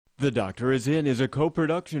The Doctor Is In is a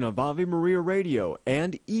co-production of Ave Maria Radio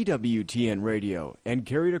and EWTN Radio and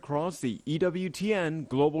carried across the EWTN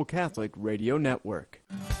Global Catholic Radio Network.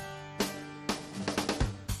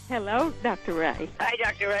 Hello, Dr. Ray. Hi,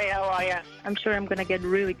 Dr. Ray. How are you? I'm sure I'm going to get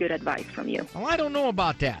really good advice from you. Well, I don't know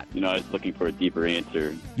about that. I was looking for a deeper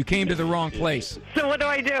answer. You came to the wrong place. So what do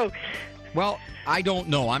I do? Well, I don't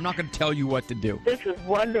know. I'm not going to tell you what to do. This is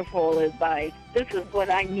wonderful advice. This is what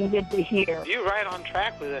I needed to hear. You're right on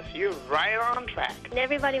track with this. You're right on track.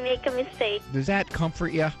 Everybody make a mistake. Does that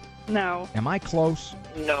comfort you? No. Am I close?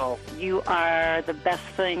 No. You are the best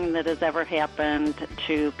thing that has ever happened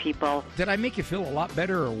to people. Did I make you feel a lot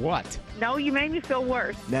better or what? No, you made me feel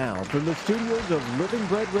worse. Now, from the studios of Living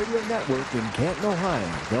Bread Radio Network in Canton, Ohio,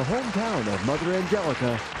 the hometown of Mother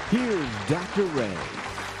Angelica, here's Dr. Ray.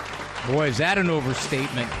 Boy, is that an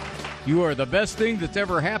overstatement. You are the best thing that's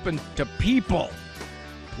ever happened to people.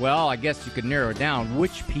 Well, I guess you could narrow it down.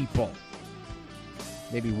 Which people?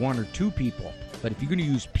 Maybe one or two people. But if you're going to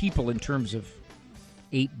use people in terms of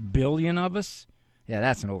 8 billion of us, yeah,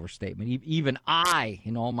 that's an overstatement. Even I,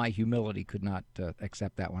 in all my humility, could not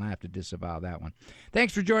accept that one. I have to disavow that one.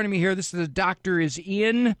 Thanks for joining me here. This is The Doctor Is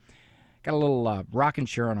In. Got a little rocking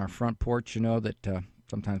chair on our front porch, that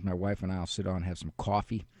sometimes my wife and I will sit on and have some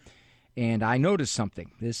coffee. And I noticed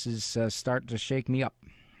something. This is starting to shake me up.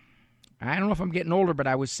 I don't know if I'm getting older, but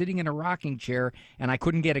I was sitting in a rocking chair, and I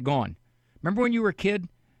couldn't get it going. Remember when you were a kid,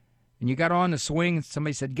 and you got on the swing, and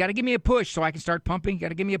somebody said, you got to give me a push so I can start pumping? You got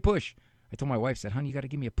to give me a push. I told my wife, said, honey, you got to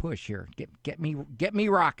give me a push here. Get me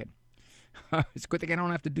rocking. It's a good thing I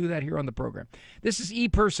don't have to do that here on the program. This is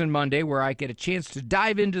E-Person Monday, where I get a chance to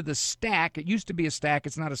dive into the stack. It used to be a stack.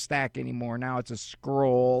 It's not a stack anymore. Now it's a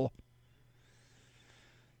scroll.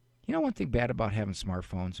 You know one thing bad about having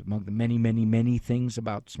smartphones, among the many, many, many things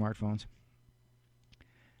about smartphones?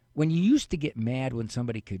 When you used to get mad when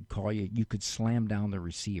somebody could call you, you could slam down the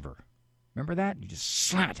receiver. Remember that? You just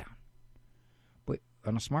slam it down. But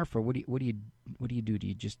on a smartphone, what do you do? Do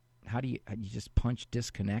you just punch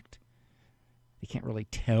disconnect? They can't really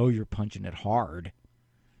tell you're punching it hard.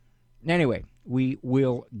 Anyway, we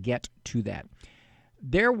will get to that.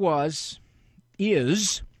 There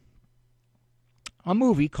is a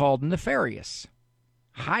movie called Nefarious.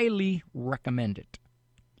 Highly recommend it.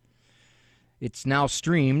 It's now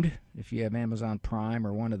streamed. If you have Amazon Prime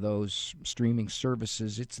or one of those streaming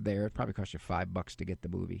services, it's there. It probably costs you $5 to get the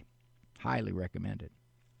movie. Highly recommend it.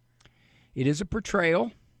 It is a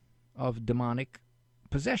portrayal of demonic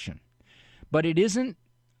possession. But it isn't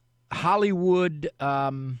Hollywood,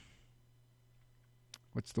 what's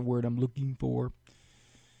the word I'm looking for?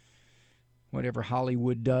 Whatever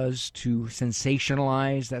Hollywood does to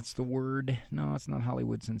sensationalize, that's the word. No, it's not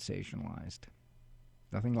Hollywood sensationalized.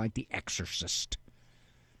 Nothing like The Exorcist.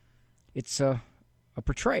 It's a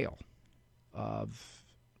portrayal of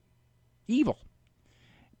evil.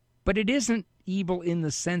 But it isn't evil in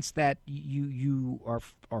the sense that you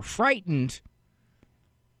are frightened.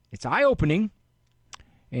 It's eye-opening.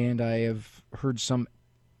 And I have heard some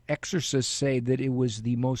exorcists say that it was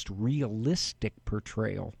the most realistic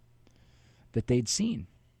portrayal that they'd seen.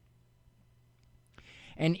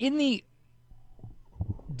 And in the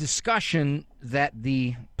discussion that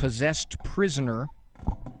the possessed prisoner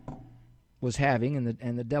was having,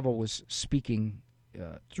 and the devil was speaking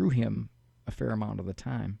through him a fair amount of the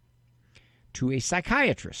time, to a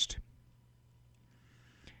psychiatrist.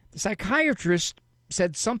 The psychiatrist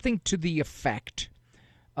said something to the effect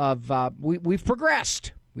of, we've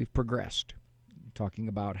progressed. We've progressed. Talking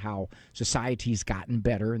about how society's gotten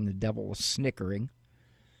better, and the devil was snickering,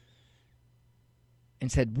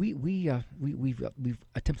 and said, we've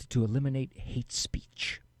attempted to eliminate hate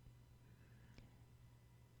speech.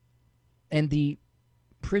 And the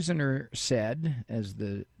prisoner said, as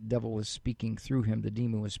the devil was speaking through him, the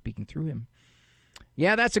demon was speaking through him,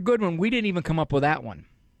 yeah, that's a good one. We didn't even come up with that one.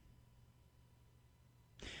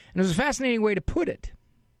 And it was a fascinating way to put it.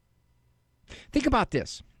 Think about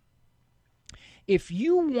this. If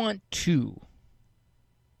you want to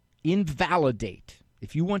invalidate,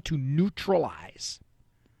 if you want to neutralize,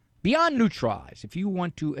 beyond neutralize, if you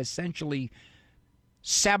want to essentially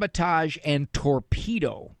sabotage and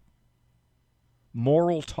torpedo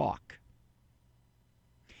moral talk,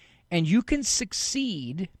 and you can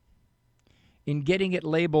succeed in getting it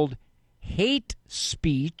labeled hate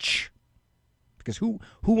speech, because who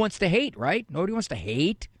wants to hate, right? Nobody wants to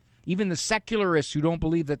hate. Even the secularists who don't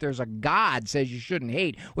believe that there's a God says you shouldn't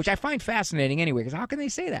hate, which I find fascinating anyway, because how can they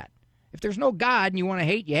say that? If there's no God and you want to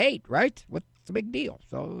hate, you hate, right? What's the big deal?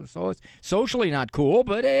 So it's socially not cool,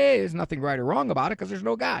 but hey, there's nothing right or wrong about it because there's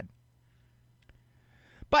no God.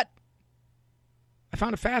 But I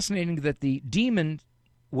found it fascinating that the demon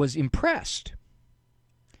was impressed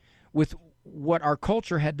with what our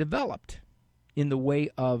culture had developed in the way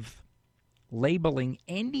of labeling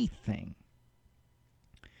anything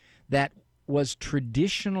that was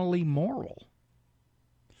traditionally moral,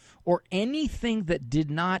 or anything that did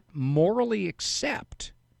not morally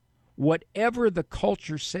accept whatever the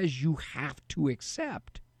culture says you have to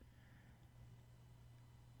accept,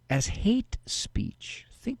 as hate speech.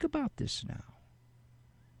 Think about this now.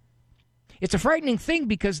 It's a frightening thing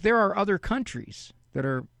because there are other countries that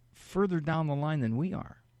are further down the line than we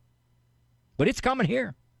are. But it's coming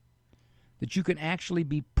here, that you can actually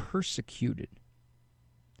be persecuted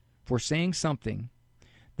for saying something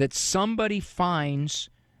that somebody finds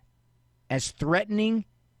as threatening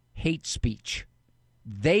hate speech.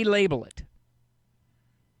 They label it.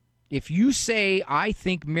 If you say, I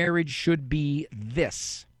think marriage should be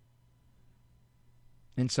this,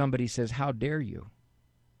 and somebody says, how dare you?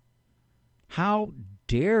 How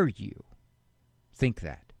dare you think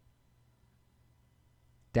that?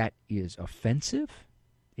 That is offensive,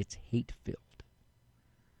 it's hate-filled,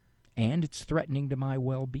 and it's threatening to my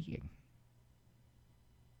well-being.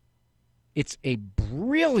 It's a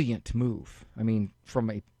brilliant move. I mean, from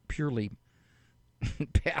a purely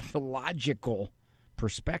pathological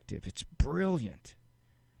perspective, it's brilliant.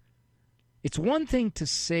 It's one thing to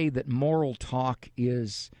say that moral talk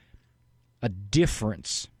is a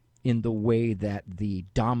difference in the way that the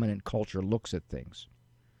dominant culture looks at things.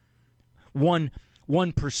 One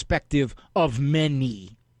perspective of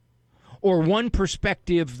many, or one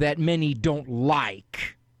perspective that many don't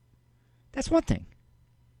like. That's one thing.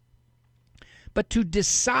 But to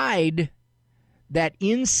decide that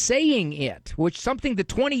in saying it, which something that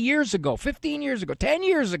 20 years ago, 15 years ago, 10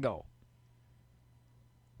 years ago,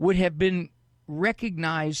 would have been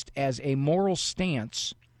recognized as a moral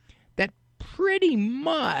stance that pretty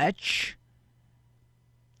much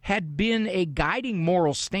had been a guiding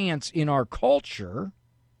moral stance in our culture,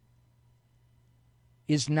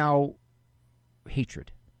 is now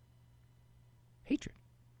hatred. Hatred.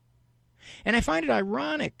 And I find it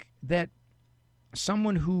ironic that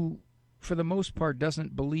someone who, for the most part,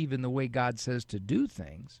 doesn't believe in the way God says to do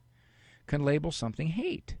things can label something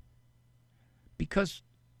hate. Because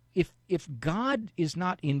if God is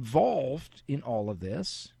not involved in all of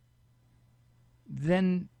this,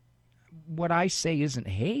 then what I say isn't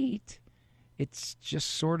hate. It's just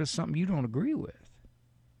sort of something you don't agree with.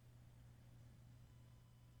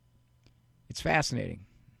 It's fascinating.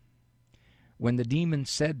 When the demon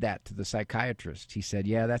said that to the psychiatrist, he said,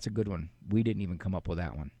 yeah, that's a good one. We didn't even come up with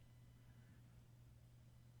that one.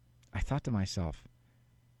 I thought to myself,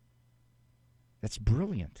 that's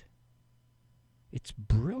brilliant. It's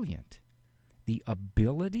brilliant. The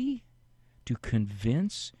ability to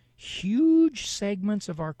convince huge segments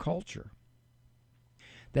of our culture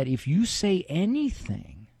that if you say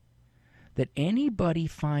anything that anybody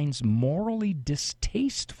finds morally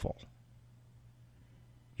distasteful,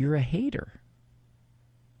 you're a hater.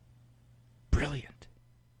 Brilliant.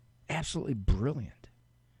 Absolutely brilliant.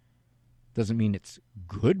 Doesn't mean it's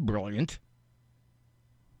good brilliant.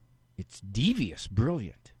 It's devious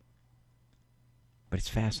brilliant. But it's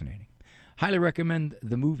fascinating. Highly recommend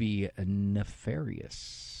the movie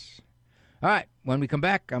Nefarious. All right, when we come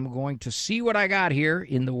back, I'm going to see what I got here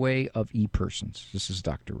in the way of e-persons. This is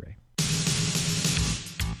Dr. Ray.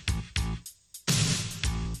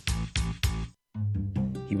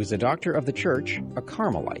 He was a doctor of the church, a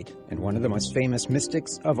Carmelite, and one of the most famous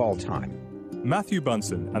mystics of all time. Matthew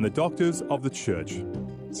Bunson and the Doctors of the Church.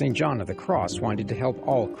 St. John of the Cross wanted to help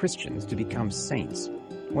all Christians to become saints.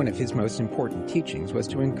 One of his most important teachings was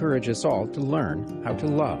to encourage us all to learn how to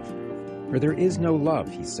love. Where there is no love,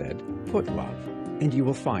 he said, put love, and you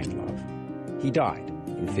will find love. He died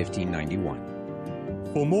in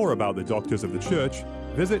 1591. For more about the Doctors of the Church,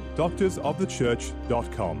 visit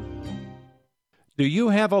doctorsofthechurch.com. Do you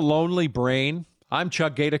have a lonely brain? I'm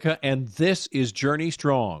Chuck Gatica, and this is Journey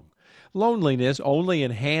Strong. Loneliness, only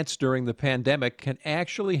enhanced during the pandemic, can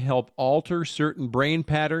actually help alter certain brain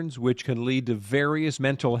patterns, which can lead to various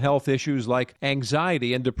mental health issues like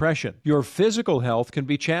anxiety and depression. Your physical health can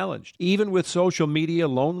be challenged. Even with social media,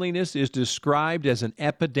 loneliness is described as an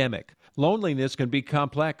epidemic. Loneliness can be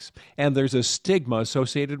complex, and there's a stigma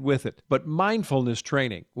associated with it. But mindfulness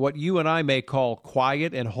training, what you and I may call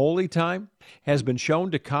quiet and holy time, has been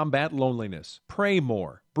shown to combat loneliness. Pray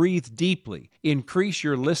more, breathe deeply, increase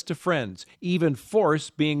your list of friends, even force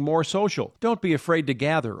being more social. Don't be afraid to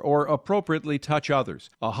gather or appropriately touch others.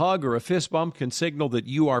 A hug or a fist bump can signal that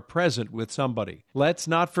you are present with somebody. Let's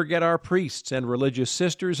not forget our priests and religious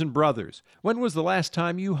sisters and brothers. When was the last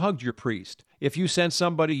time you hugged your priest? If you sense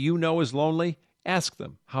somebody you know is lonely, ask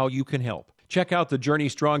them how you can help. Check out the Journey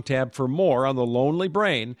Strong tab for more on the lonely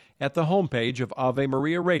brain at the homepage of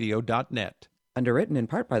AveMariaRadio.net. Underwritten in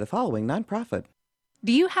part by the following nonprofit.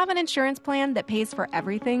 Do you have an insurance plan that pays for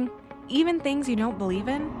everything, even things you don't believe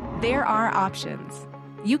in? There are options.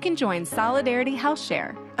 You can join Solidarity Health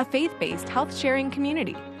Share, a faith-based health-sharing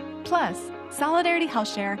community. Plus, Solidarity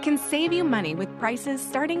Health Share can save you money with prices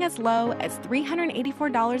starting as low as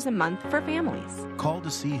 $384 a month for families. Call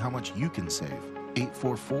to see how much you can save.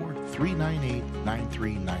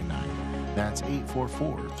 844-398-9399. That's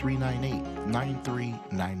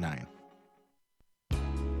 844-398-9399.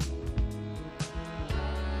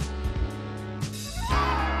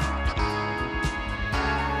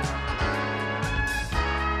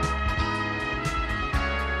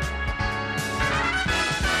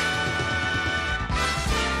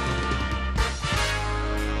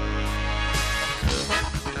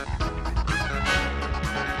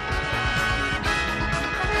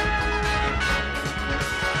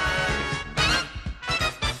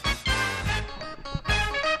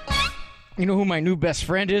 You know who my new best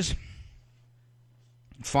friend is?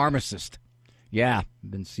 Pharmacist. Yeah, I've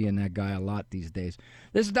been seeing that guy a lot these days.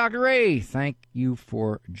 This is Dr. Ray. Thank you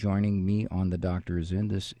for joining me on The Doctor Is In.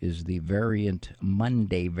 This is the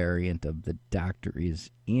Monday variant of The Doctor Is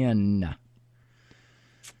In.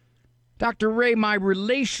 Dr. Ray, my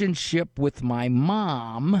relationship with my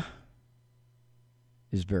mom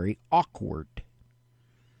is very awkward.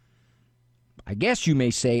 I guess you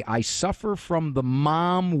may say I suffer from the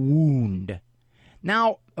mom wound.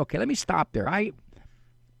 Now, okay, let me stop there. I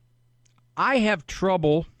have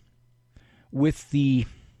trouble with the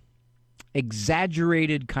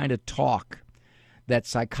exaggerated kind of talk that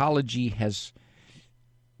psychology has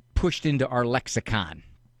pushed into our lexicon.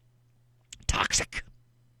 Toxic.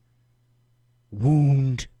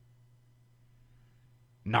 Wound.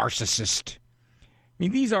 Narcissist. I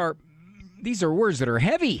mean, these are words that are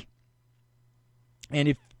heavy. And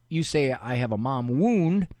if you say I have a mom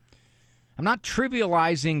wound, I'm not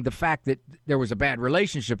trivializing the fact that there was a bad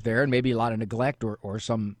relationship there and maybe a lot of neglect or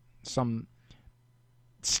some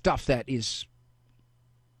stuff that is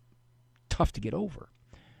tough to get over.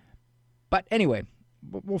 But anyway,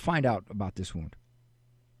 we'll find out about this wound.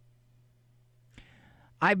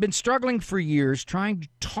 I've been struggling for years trying to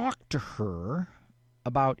talk to her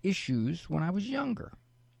about issues when I was younger.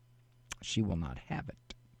 She will not have it.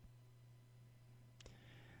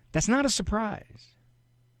 That's not a surprise.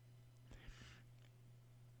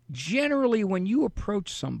 Generally, when you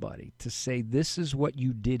approach somebody to say, this is what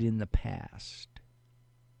you did in the past,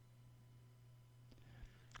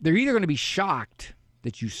 they're either going to be shocked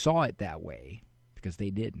that you saw it that way, because they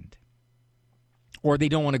didn't, or they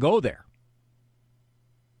don't want to go there.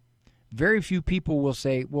 Very few people will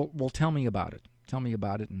say, well, tell me about it. Tell me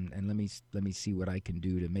about it, and let me see what I can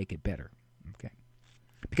do to make it better. Okay?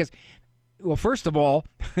 Because, well, first of all,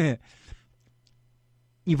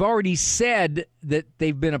 you've already said that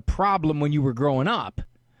they've been a problem when you were growing up.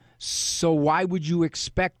 So why would you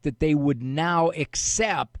expect that they would now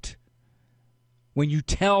accept when you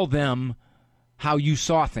tell them how you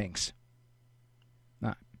saw things?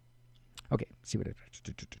 Okay, see what it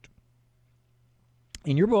is.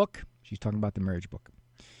 In your book, she's talking about the marriage book,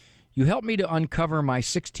 you helped me to uncover my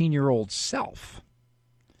 16-year-old self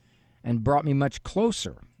and brought me much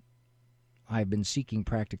closer. I've been seeking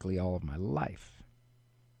practically all of my life.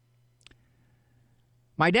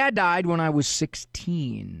 My dad died when I was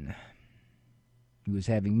 16. He was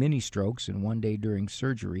having mini strokes, and one day during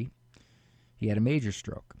surgery, he had a major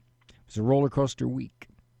stroke. It was a roller coaster week.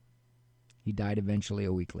 He died eventually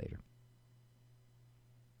a week later.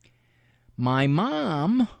 My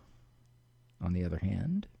mom, on the other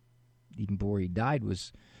hand, even before he died,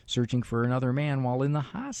 was searching for another man while in the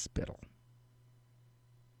hospital.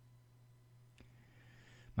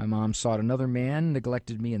 My mom sought another man,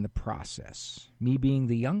 neglected me in the process, me being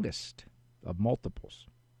the youngest of multiples.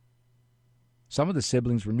 Some of the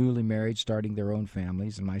siblings were newly married, starting their own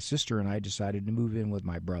families, and my sister and I decided to move in with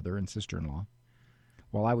my brother and sister-in-law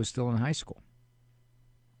while I was still in high school.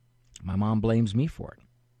 My mom blames me for it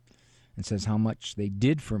and says how much they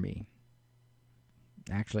did for me.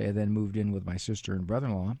 Actually, I then moved in with my sister and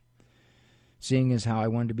brother-in-law, seeing as how I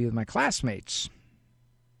wanted to be with my classmates.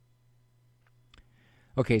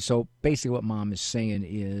 Okay, so basically what Mom is saying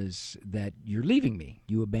is that you're leaving me.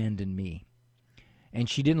 You abandoned me. And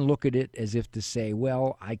she didn't look at it as if to say,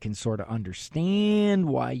 well, I can sort of understand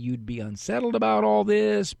why you'd be unsettled about all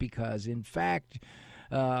this because, in fact,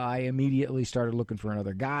 I immediately started looking for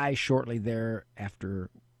another guy shortly there after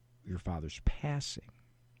your father's passing.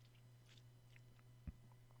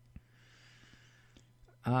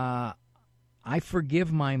 I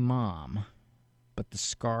forgive my mom, but the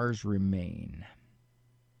scars remain.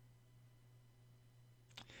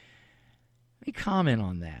 Let me comment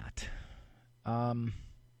on that.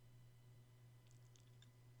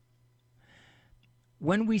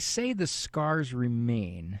 When we say the scars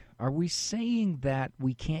remain, are we saying that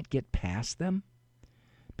we can't get past them?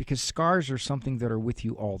 Because scars are something that are with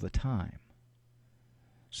you all the time.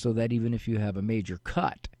 So that even if you have a major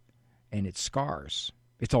cut and it scars,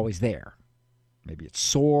 it's always there. Maybe it's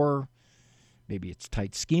sore, maybe it's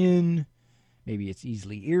tight skin, maybe it's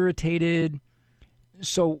easily irritated.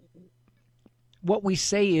 So what we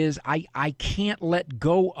say is, I can't let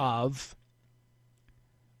go of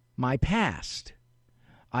my past.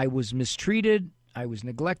 I was mistreated. I was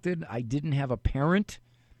neglected. I didn't have a parent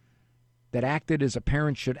that acted as a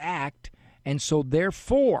parent should act. And so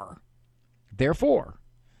therefore,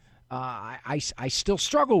 I still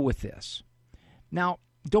struggle with this. Now,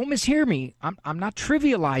 don't mishear me. I'm not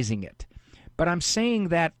trivializing it. But I'm saying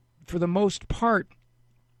that for the most part,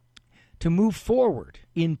 to move forward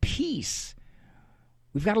in peace,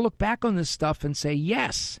 we've got to look back on this stuff and say,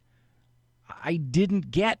 yes, I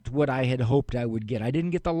didn't get what I had hoped I would get. I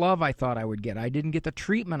didn't get the love I thought I would get. I didn't get the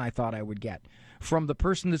treatment I thought I would get from the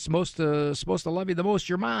person that's supposed to love you the most,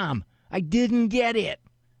 your mom. I didn't get it.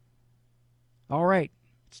 All right,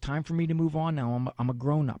 it's time for me to move on now. I'm a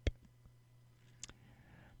grown-up.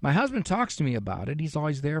 My husband talks to me about it. He's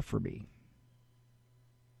always there for me.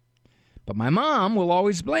 But my mom will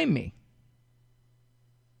always blame me.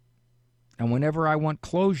 And whenever I want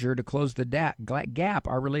closure to close the gap,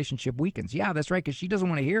 our relationship weakens. Yeah, that's right, because she doesn't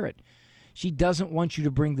want to hear it. She doesn't want you to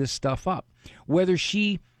bring this stuff up. Whether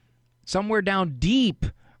she, somewhere down deep,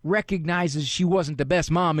 recognizes she wasn't the best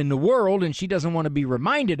mom in the world and she doesn't want to be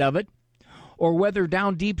reminded of it, or whether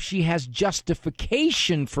down deep she has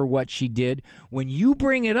justification for what she did, when you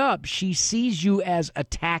bring it up, she sees you as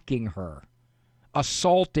attacking her,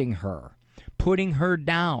 assaulting her, putting her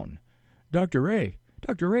down. Dr. Ray,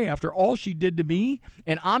 after all she did to me,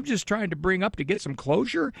 and I'm just trying to bring up to get some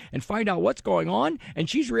closure and find out what's going on, and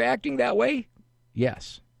she's reacting that way?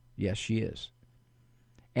 Yes, she is.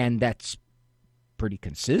 And that's pretty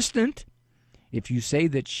consistent. If you say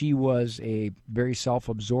that she was a very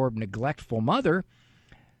self-absorbed, neglectful mother,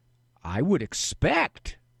 I would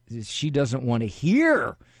expect that she doesn't want to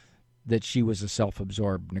hear that she was a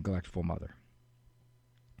self-absorbed, neglectful mother.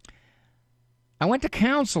 I went to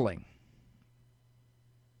counseling.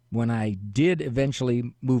 When I did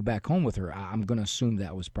eventually move back home with her, I'm going to assume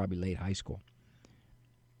that was probably late high school.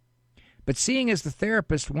 But seeing as the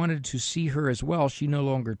therapist wanted to see her as well, she no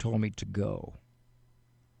longer told me to go.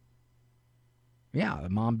 Yeah, the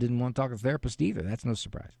mom didn't want to talk to the therapist either. That's no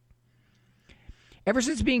surprise. Ever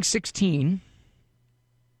since being 16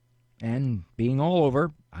 and being all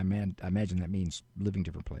over, I imagine that means living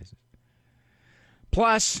different places.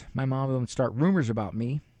 Plus, my mom would start rumors about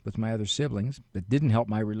me with my other siblings that didn't help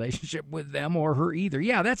my relationship with them or her either.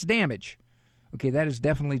 Yeah, that's damage. Okay, that is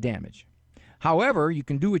definitely damage. However, you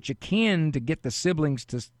can do what you can to get the siblings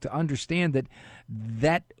to understand that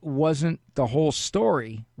that wasn't the whole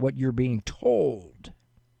story, what you're being told.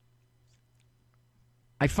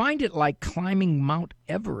 I find it like climbing Mount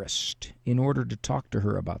Everest in order to talk to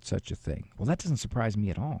her about such a thing. Well, that doesn't surprise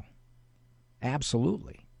me at all.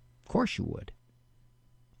 Absolutely. Of course you would.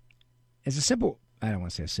 As a simple, I don't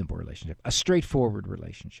want to say a simple relationship, a straightforward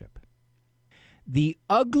relationship. The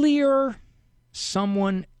uglier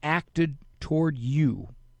someone acted toward you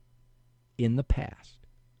in the past,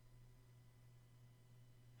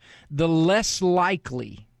 the less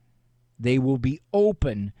likely they will be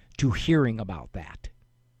open to hearing about that,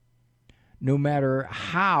 no matter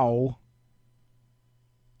how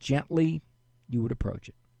gently you would approach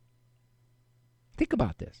it. Think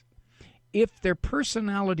about this. If their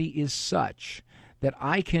personality is such that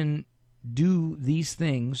I can do these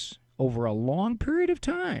things over a long period of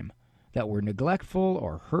time that were neglectful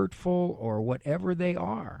or hurtful or whatever they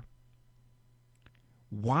are,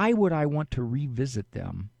 why would I want to revisit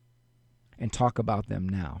them and talk about them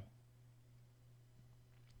now?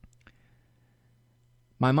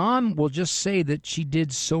 My mom will just say that she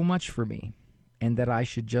did so much for me and that I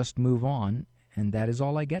should just move on, and that is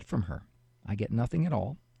all I get from her. I get nothing at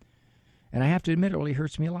all. And I have to admit, it really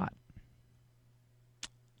hurts me a lot.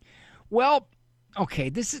 Well, okay,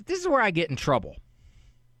 this is where I get in trouble.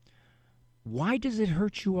 Why does it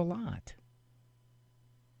hurt you a lot?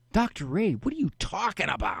 Dr. Ray, what are you talking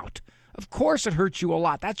about? Of course it hurts you a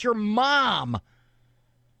lot. That's your mom.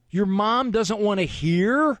 Your mom doesn't want to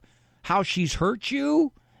hear how she's hurt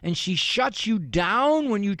you, and she shuts you down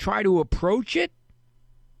when you try to approach it.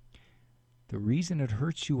 The reason it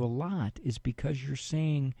hurts you a lot is because you're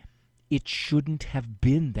saying it shouldn't have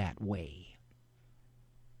been that way.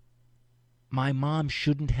 My mom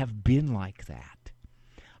shouldn't have been like that.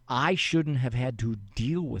 I shouldn't have had to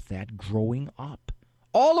deal with that growing up.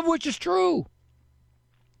 All of which is true.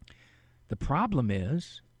 The problem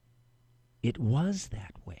is, it was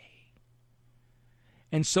that way.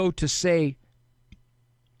 And so to say,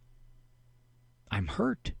 I'm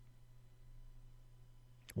hurt.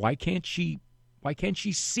 Why can't she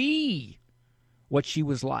see what she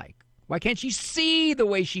was like? Why can't she see the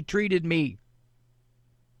way she treated me?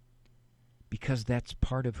 Because that's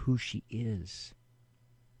part of who she is.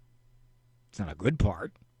 It's not a good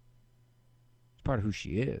part. It's part of who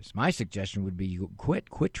she is. My suggestion would be you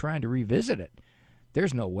quit trying to revisit it.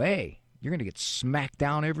 There's no way. You're going to get smacked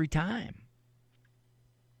down every time.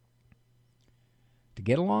 To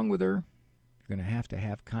get along with her, you're going to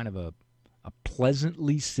have kind of a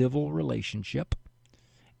pleasantly civil relationship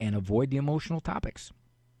and avoid the emotional topics.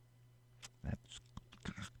 That's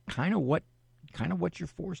kind of what you're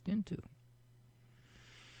forced into.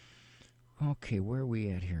 Okay, where are we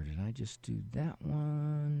at here? Did I just do that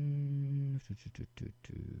one?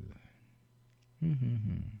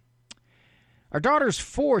 Our daughter's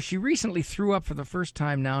 4. She recently threw up for the first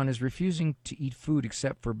time now and is refusing to eat food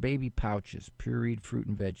except for baby pouches, pureed fruit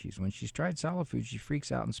and veggies. When she's tried solid food, she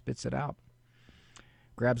freaks out and spits it out.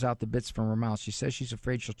 Grabs out the bits from her mouth. She says she's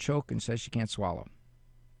afraid she'll choke and says she can't swallow.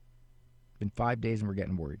 Been 5 days and we're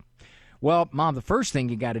getting worried. Well, Mom, the first thing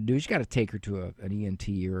you got to do is you got to take her to an ENT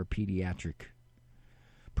or a pediatric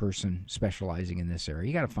person specializing in this area.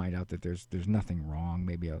 You got to find out that there's nothing wrong,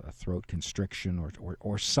 maybe a throat constriction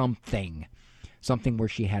or something where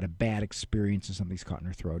she had a bad experience and something's caught in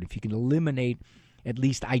her throat. If you can eliminate at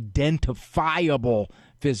least identifiable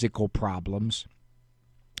physical problems,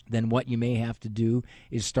 then what you may have to do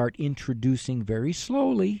is start introducing very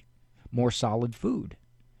slowly more solid food.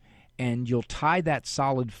 And you'll tie that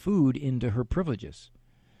solid food into her privileges.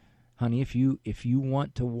 Honey, if you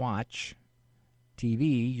want to watch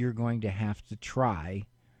TV, you're going to have to try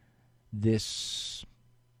this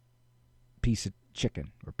piece of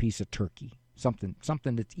chicken or piece of turkey. Something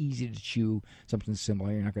that's easy to chew, something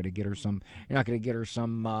similar. You're not going to get her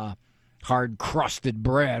some hard crusted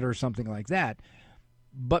bread or something like that.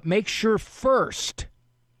 But make sure first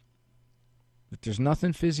that there's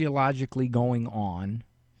nothing physiologically going on.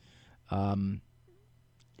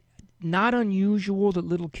 Not unusual that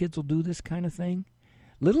little kids will do this kind of thing.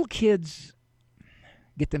 Little kids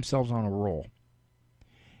get themselves on a roll.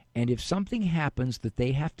 And if something happens that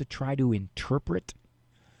they have to try to interpret,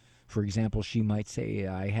 for example, she might say,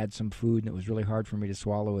 I had some food and it was really hard for me to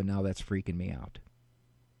swallow and now that's freaking me out.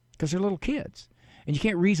 Because they're little kids. And you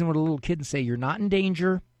can't reason with a little kid and say, you're not in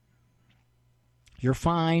danger, you're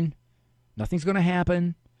fine, nothing's going to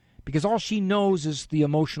happen. Because all she knows is the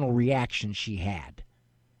emotional reaction she had.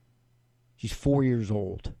 She's 4 years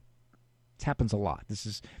old. This happens a lot. This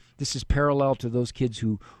is parallel to those kids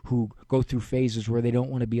who go through phases where they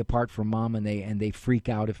don't want to be apart from mom and they freak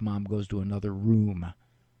out if mom goes to another room.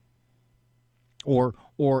 Or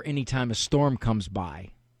anytime a storm comes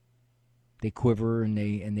by, they quiver and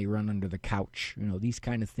they run under the couch. You know, these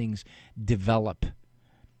kind of things develop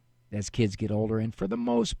as kids get older, and for the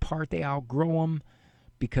most part they outgrow them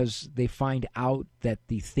because they find out that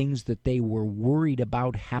the things that they were worried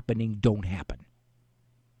about happening don't happen.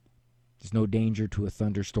 There's no danger to a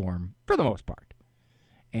thunderstorm, for the most part.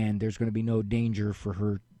 And there's going to be no danger for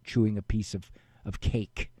her chewing a piece of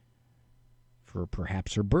cake for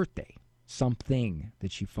perhaps her birthday. Something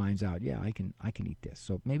that she finds out, yeah, I can eat this.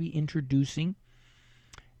 So maybe introducing,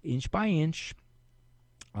 inch by inch,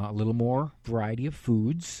 a little more variety of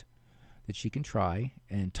foods that she can try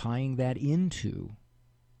and tying that into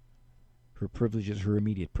her privileges, her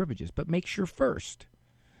immediate privileges. But make sure first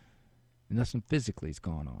nothing physically is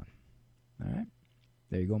going on. All right?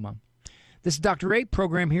 There you go, Mom. This is Dr. Ray,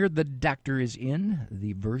 program here. The doctor is in.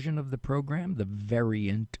 The version of the program, the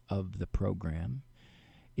variant of the program,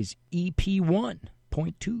 is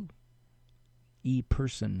EP1.2.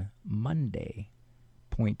 E-Person Monday,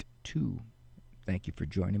 .2. Thank you for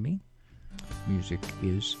joining me. Music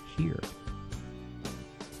is here.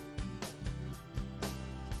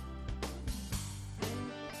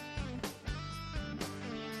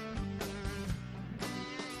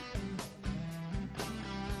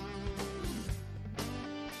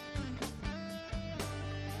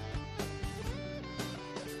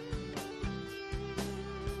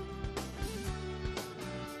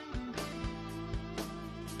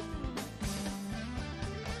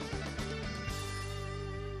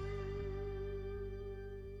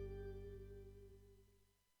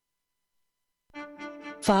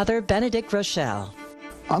 Father Benedict Rochelle.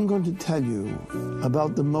 I'm going to tell you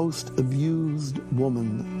about the most abused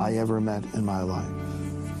woman I ever met in my life.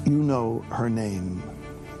 You know her name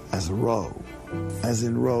as Roe, as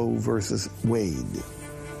in Roe versus Wade.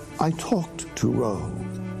 I talked to Roe.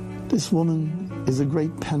 This woman is a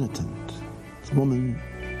great penitent. This woman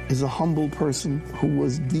is a humble person who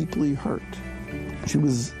was deeply hurt. She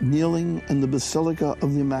was kneeling in the Basilica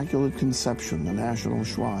of the Immaculate Conception, the National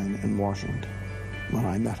Shrine in Washington, when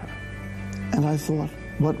I met her. And I thought,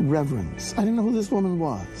 what reverence. I didn't know who this woman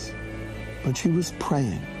was, but she was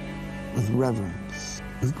praying with reverence,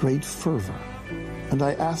 with great fervor. And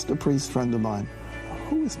I asked a priest friend of mine,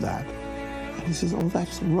 who is that? And he says, oh,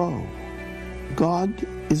 that's Roe. God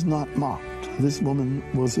is not mocked. This woman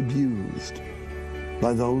was abused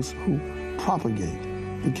by those who propagate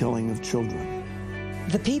the killing of children.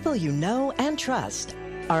 The people you know and trust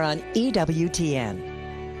are on EWTN.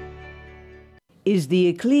 Is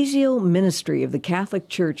the ecclesial ministry of the Catholic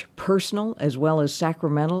Church personal as well as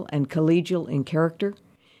sacramental and collegial in character?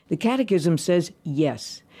 The Catechism says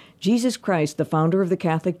yes. Jesus Christ, the founder of the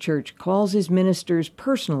Catholic Church, calls his ministers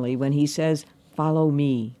personally when he says, "Follow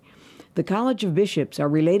me." The College of Bishops are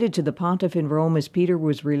related to the pontiff in Rome as Peter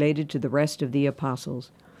was related to the rest of the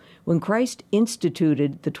apostles. When Christ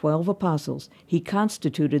instituted the 12 apostles, he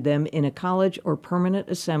constituted them in a college or permanent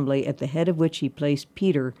assembly at the head of which he placed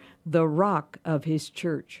Peter, the rock of his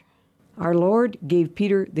church. Our Lord gave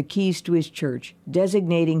Peter the keys to his church,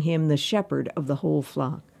 designating him the shepherd of the whole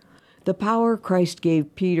flock. The power Christ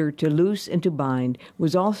gave Peter to loose and to bind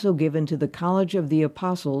was also given to the college of the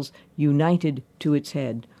apostles, united to its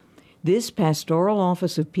head. This pastoral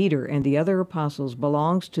office of Peter and the other apostles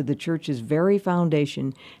belongs to the Church's very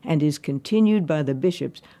foundation and is continued by the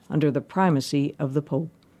bishops under the primacy of the Pope.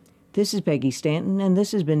 This is Peggy Stanton, and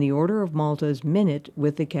this has been the Order of Malta's Minute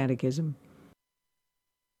with the Catechism.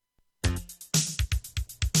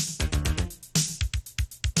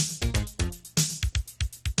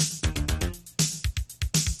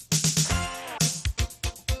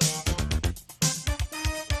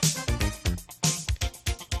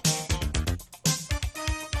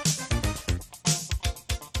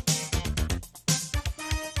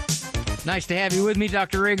 Nice to have you with me,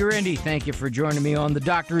 Dr. Ray Guarendi. Thank you for joining me on The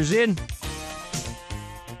Doctor Is In.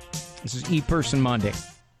 This is E-Person Monday.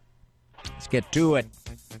 Let's get to it.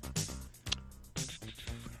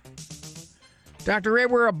 Dr. Ray,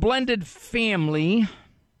 we're a blended family,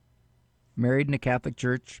 married in the Catholic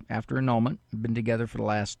Church after annulment. We've been together for the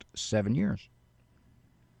last 7 years.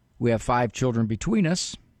 We have 5 children between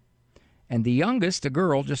us, and the youngest, a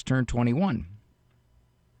girl, just turned 21.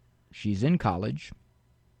 She's in college.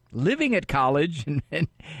 Living at college,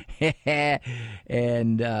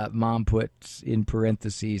 and Mom puts in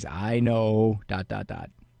parentheses, I know, ...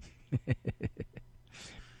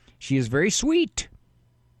 She is very sweet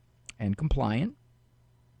and compliant,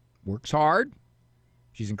 works hard.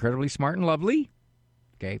 She's incredibly smart and lovely.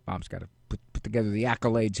 Okay, Mom's got to put together the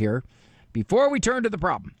accolades here before we turn to the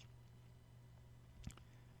problem.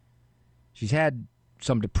 She's had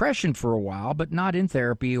some depression for a while, but not in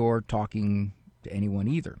therapy or talking to anyone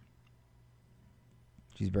either.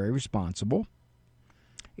 She's very responsible,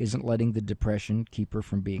 isn't letting the depression keep her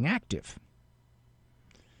from being active.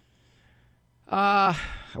 I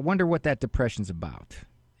wonder what that depression's about,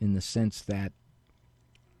 in the sense that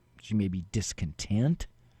she may be discontent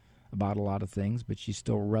about a lot of things, but she's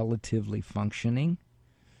still relatively functioning.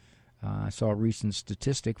 I saw a recent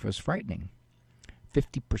statistic that was frightening.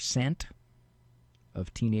 50%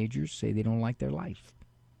 of teenagers say they don't like their life.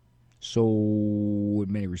 So,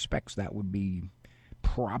 in many respects, that would be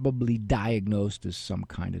probably diagnosed as some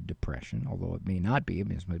kind of depression, although it may not be. I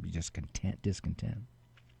mean, it might be just discontent.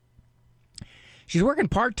 She's working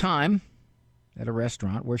part-time at a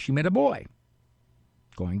restaurant where she met a boy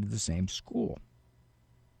going to the same school.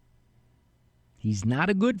 He's not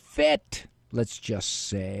a good fit, let's just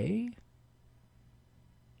say.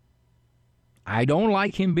 I don't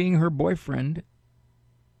like him being her boyfriend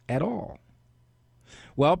at all.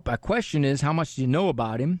 Well, my question is, how much do you know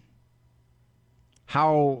about him?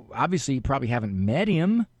 Obviously, you probably haven't met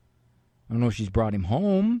him. I don't know if she's brought him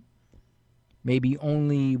home. Maybe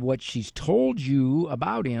only what she's told you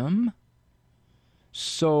about him.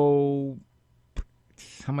 So,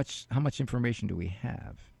 how much information do we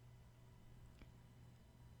have?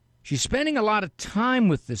 She's spending a lot of time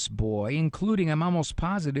with this boy, including, I'm almost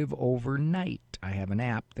positive, overnight. I have an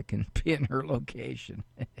app that can pin her location.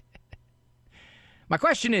 My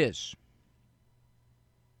question is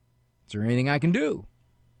there anything I can do?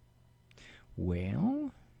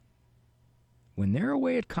 Well, when they're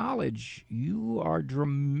away at college, you are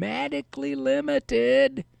dramatically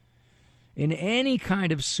limited in any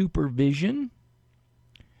kind of supervision,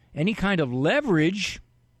 any kind of leverage,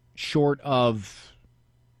 short of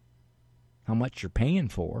how much you're paying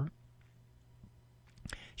for.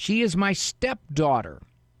 She is my stepdaughter.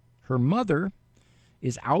 Her mother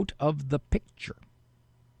is out of the picture.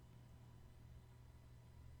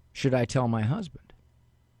 Should I tell my husband?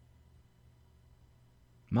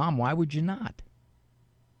 Mom, why would you not?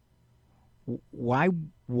 Why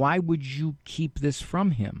would you keep this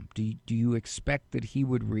from him? Do you expect that he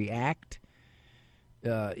would react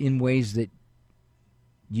in ways that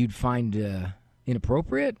you'd find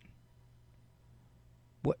inappropriate?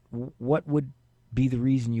 What would be the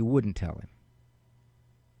reason you wouldn't tell him?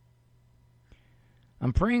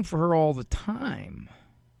 I'm praying for her all the time.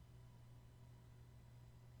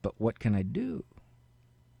 But what can I do?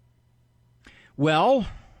 Well,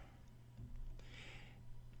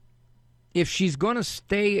 if she's going to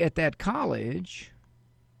stay at that college,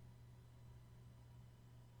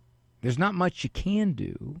 there's not much you can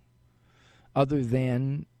do other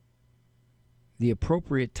than the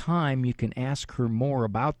appropriate time you can ask her more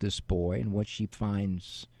about this boy and what she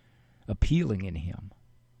finds appealing in him.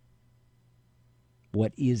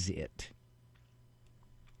 What is it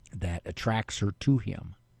that attracts her to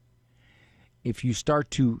him? If you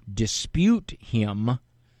start to dispute him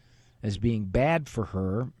as being bad for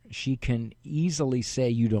her, she can easily say,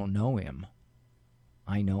 you don't know him.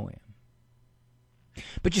 I know him.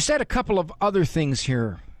 But you said a couple of other things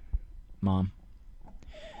here, Mom.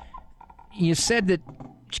 You said that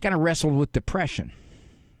she kind of wrestled with depression.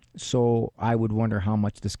 So I would wonder how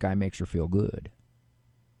much this guy makes her feel good.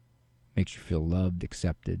 Makes her feel loved,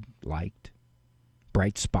 accepted, liked.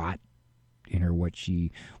 Bright spot in her, what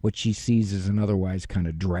she sees as an otherwise kind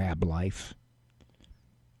of drab life.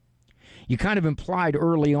 You kind of implied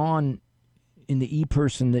early on in the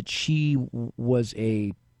e-person that she was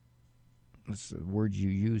a, what's the word you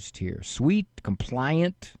used here? Sweet,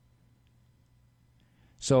 compliant.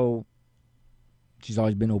 So she's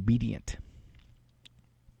always been obedient.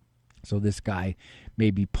 So this guy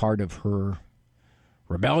may be part of her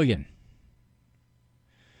rebellion.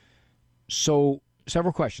 So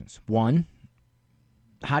several questions. One,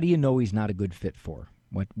 how do you know he's not a good fit for her?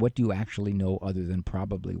 What do you actually know other than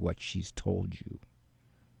probably what she's told you?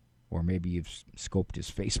 Or maybe you've scoped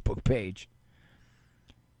his Facebook page.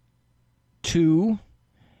 Two,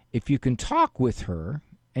 if you can talk with her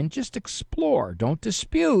and just explore, don't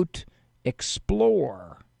dispute,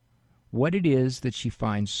 explore what it is that she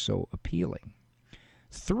finds so appealing.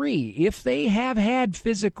 Three, if they have had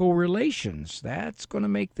physical relations, that's going to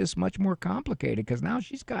make this much more complicated because now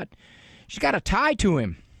she's got a tie to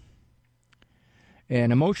him.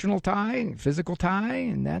 An emotional tie, physical tie,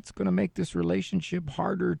 and that's going to make this relationship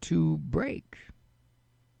harder to break.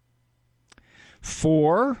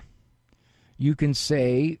 Four, you can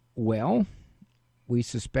say, well, we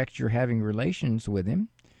suspect you're having relations with him,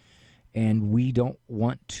 and we don't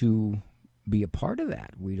want to be a part of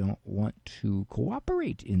that. We don't want to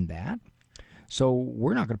cooperate in that, so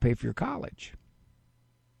we're not going to pay for your college.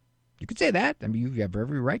 You could say that. I mean, you have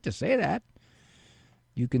every right to say that.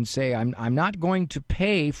 You can say, I'm not going to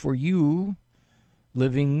pay for you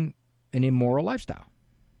living an immoral lifestyle.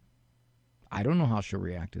 I don't know how she'll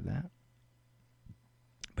react to that.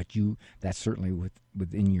 But that's certainly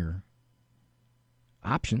within your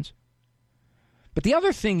options. But the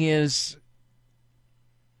other thing is,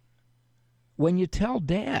 when you tell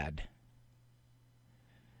Dad,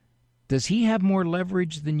 does he have more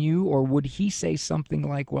leverage than you, or would he say something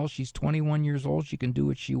like, well, she's 21 years old, she can do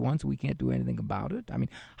what she wants, we can't do anything about it? I mean,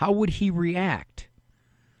 how would he react?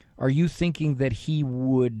 Are you thinking that he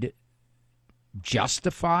would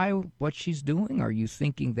justify what she's doing? Are you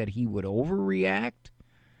thinking that he would overreact?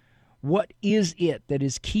 What is it that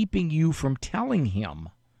is keeping you from telling him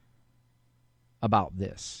about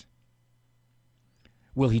this?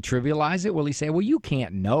 Will he trivialize it? Will he say, well, you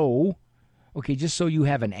can't know? Okay, just so you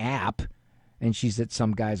have an app and she's at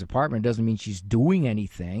some guy's apartment doesn't mean she's doing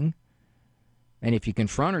anything. And if you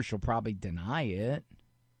confront her, she'll probably deny it.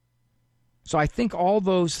 So I think all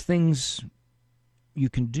those things you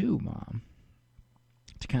can do, Mom,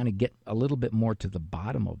 to kind of get a little bit more to the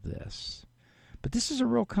bottom of this. But this is a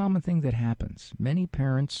real common thing that happens. Many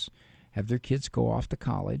parents have their kids go off to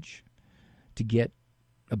college to get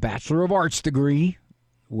a Bachelor of Arts degree,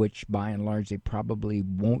 which by and large they probably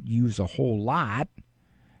won't use a whole lot,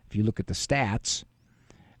 if you look at the stats,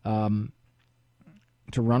 to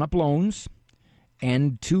run up loans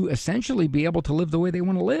and to essentially be able to live the way they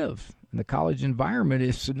want to live. And the college environment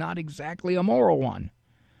is not exactly a moral one.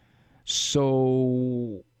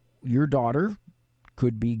 So your daughter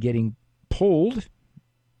could be getting pulled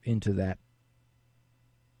into that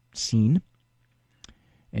scene,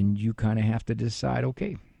 and you kind of have to decide,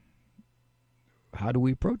 okay, how do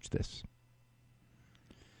we approach this?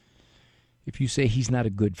 If you say he's not a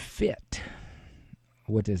good fit,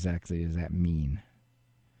 what exactly does that mean?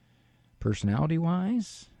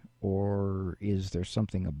 Personality-wise? Or is there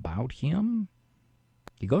something about him?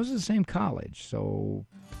 He goes to the same college, so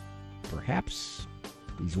perhaps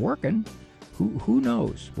he's working. Who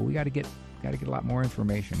knows? But we got to get a lot more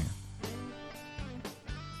information here.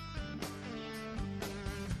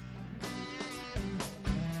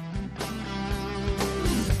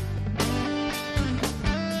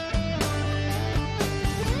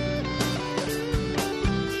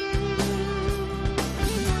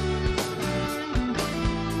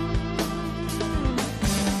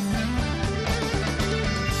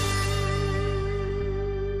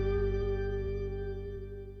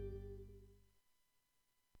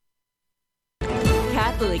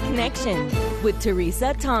 Connection with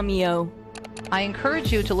Teresa Tomeo. I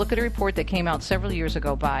encourage you to look at a report that came out several years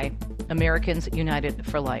ago by Americans United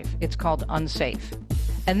for Life. It's called Unsafe.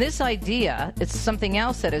 And this idea, it's something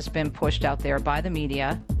else that has been pushed out there by the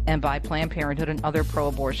media and by Planned Parenthood and other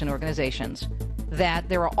pro-abortion organizations, that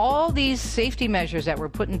there are all these safety measures that were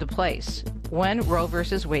put into place when Roe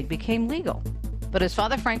versus Wade became legal. But as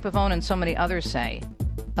Father Frank Pavone and so many others say,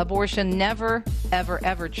 abortion never, ever,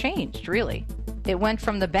 ever changed, really. It went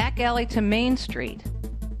from the back alley to Main Street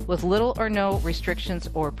with little or no restrictions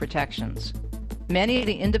or protections. Many of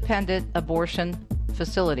the independent abortion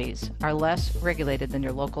facilities are less regulated than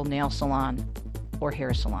your local nail salon or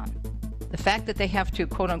hair salon. The fact that they have to,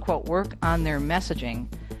 quote-unquote, work on their messaging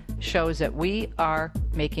shows that we are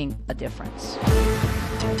making a difference.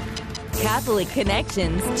 Catholic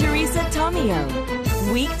Connections, Teresa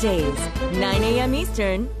Tomeo. Weekdays, 9 a.m.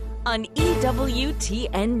 Eastern on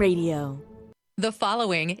EWTN Radio. The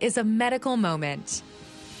following is a medical moment.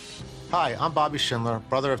 Hi, I'm Bobby Schindler,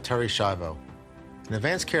 brother of Terry Schiavo. An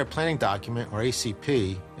Advanced Care Planning Document, or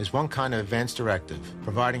ACP, is one kind of advance directive,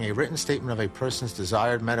 providing a written statement of a person's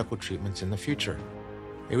desired medical treatments in the future.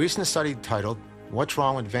 A recent study titled, What's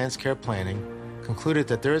Wrong with Advanced Care Planning, concluded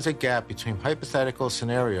that there is a gap between hypothetical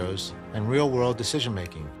scenarios and real-world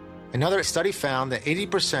decision-making. Another study found that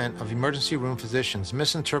 80% of emergency room physicians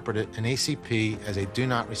misinterpreted an ACP as a do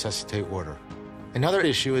not resuscitate order. Another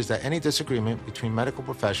issue is that any disagreement between medical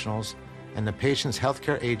professionals and the patient's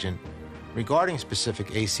healthcare agent regarding specific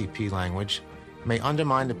ACP language may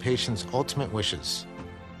undermine the patient's ultimate wishes.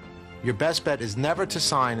 Your best bet is never to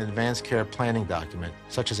sign an advanced care planning document,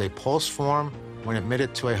 such as a PULSE form when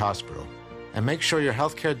admitted to a hospital. And make sure your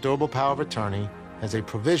healthcare durable power of attorney has a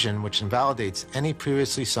provision which invalidates any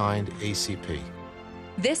previously signed ACP.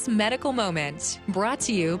 This medical moment brought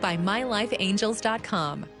to you by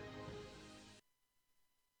MyLifeAngels.com.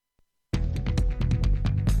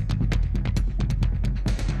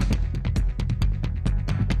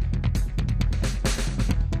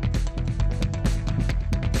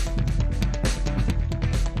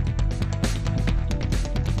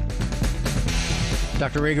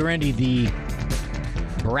 Dr. Ray Guarendi,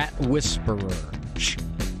 the Brat Whisperer.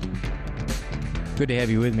 Good to have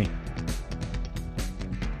you with me.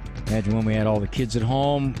 Imagine when we had all the kids at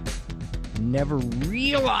home, never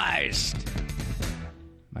realized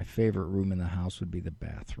my favorite room in the house would be the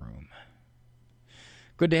bathroom.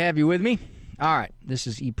 Good to have you with me. All right, this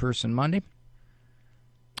is ePerson Monday.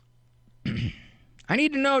 I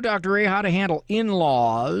need to know, Dr. Ray, how to handle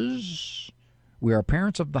in-laws. We are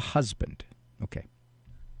parents of the husband. Okay.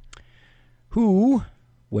 Who,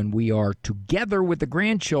 when we are together with the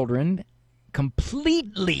grandchildren,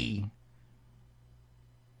 completely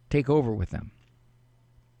take over with them.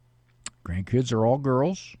 Grandkids are all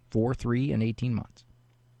girls, 4, 3, and 18 months.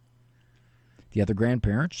 The other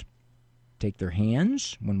grandparents take their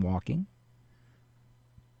hands when walking,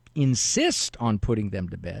 insist on putting them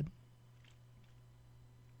to bed,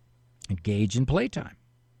 engage in playtime.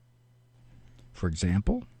 For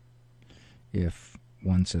example, if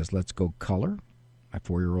one says, let's go color, my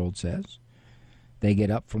 4-year-old says, they get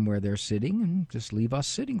up from where they're sitting and just leave us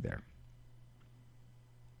sitting there.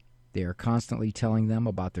 They are constantly telling them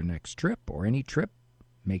about their next trip or any trip,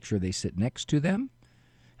 make sure they sit next to them,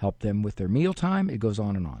 help them with their mealtime. It goes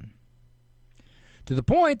on and on. To the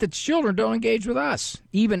point that children don't engage with us,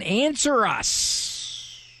 even answer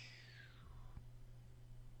us.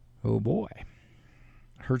 Oh boy,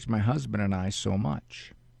 it hurts my husband and I so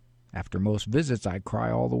much. After most visits, I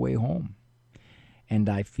cry all the way home. And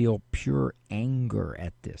I feel pure anger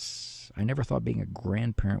at this. I never thought being a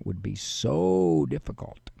grandparent would be so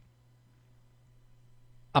difficult.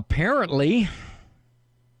 apparently,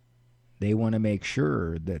 they want to make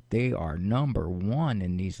sure that they are number one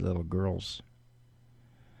in these little girls'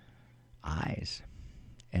 eyes.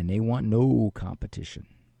 And they want no competition.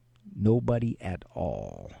 Nobody at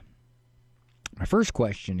all. My first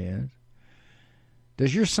question is,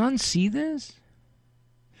 does your son see this?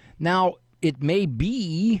 Now, it may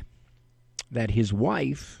be that his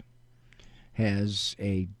wife has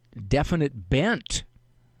a definite bent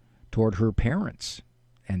toward her parents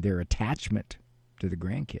and their attachment to the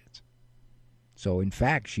grandkids. So, in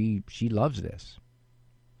fact, she loves this.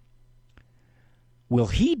 Will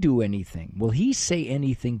he do anything? Will he say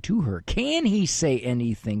anything to her? Can he say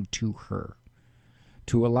anything to her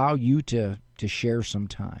to allow you to share some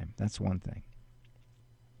time? That's one thing.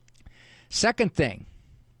 Second thing,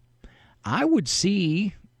 I would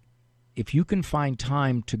see if you can find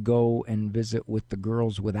time to go and visit with the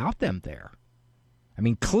girls without them there. I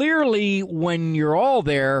mean, clearly when you're all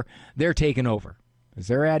there, they're taking over. Because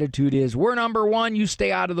their attitude is, we're number one, you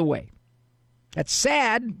stay out of the way. That's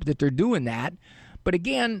sad that they're doing that. But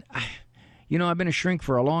again, you know, I've been a shrink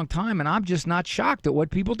for a long time, and I'm just not shocked at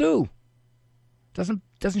what people do. Doesn't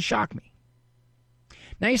shock me.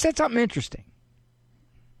 Now, you said something interesting.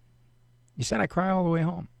 You said I cry all the way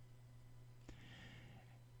home.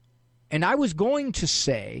 And I was going to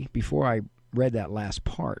say, before I read that last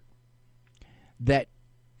part, that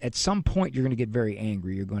at some point you're going to get very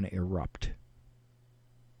angry. You're going to erupt.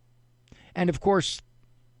 And, of course,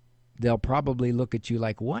 they'll probably look at you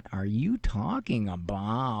like, what are you talking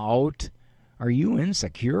about? Are you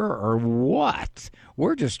insecure or what?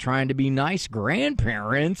 We're just trying to be nice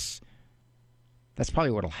grandparents. That's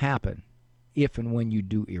probably what will happen if and when you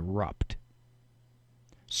do erupt.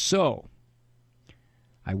 So,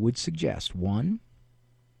 I would suggest, one,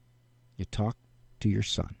 you talk to your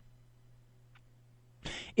son.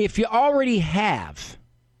 If you already have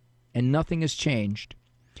and nothing has changed,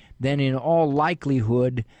 then in all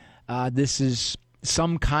likelihood, this is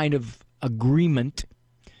some kind of agreement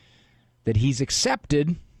that he's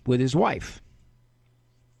accepted with his wife.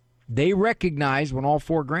 They recognize when all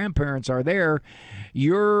four grandparents are there,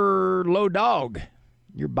 you're low dog.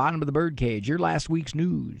 You're bottom of the birdcage. You're last week's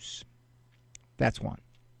news. That's one.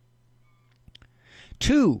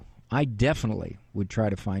 Two, I definitely would try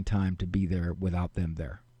to find time to be there without them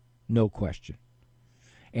there. No question.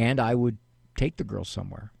 And I would take the girls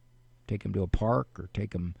somewhere. Take them to a park or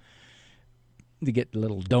take them to get a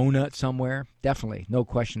little donut somewhere. Definitely. No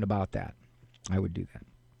question about that. I would do that.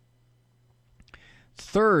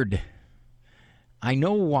 Third, I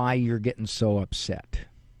know why you're getting so upset.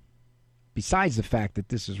 Besides the fact that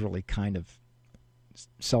this is really kind of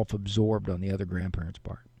self-absorbed on the other grandparents'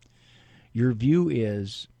 part. Your view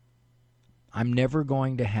is, I'm never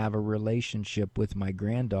going to have a relationship with my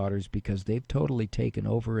granddaughters because they've totally taken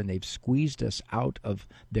over and they've squeezed us out of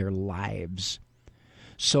their lives.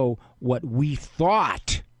 So what we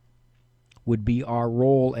thought would be our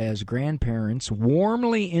role as grandparents,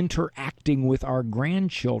 warmly interacting with our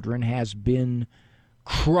grandchildren, has been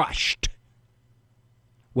crushed.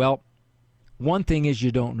 Well, one thing is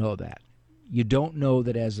you don't know that. You don't know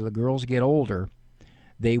that as the girls get older,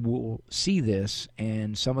 they will see this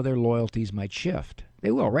and some of their loyalties might shift.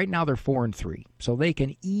 They will. Right now they're 4 and 3, so they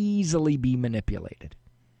can easily be manipulated.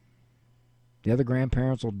 The other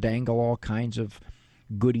grandparents will dangle all kinds of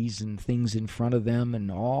goodies and things in front of them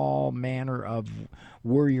and all manner of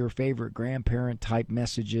we're your favorite grandparent type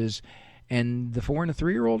messages, and the 4 and the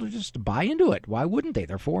 3-year-old will just buy into it. Why wouldn't they?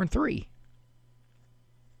 They're 4 and 3.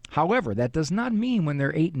 However, that does not mean when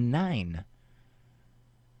they're 8 and 9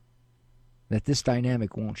 that this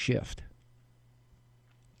dynamic won't shift.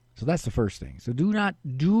 So that's the first thing. So do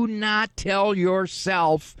not tell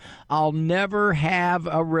yourself, I'll never have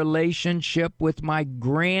a relationship with my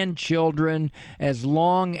grandchildren as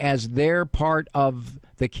long as they're part of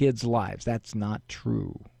the kids' lives. That's not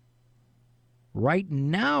true. Right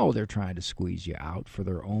now they're trying to squeeze you out for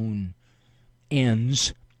their own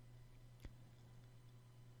ends.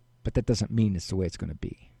 But that doesn't mean it's the way it's going to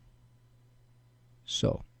be.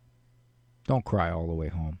 So, don't cry all the way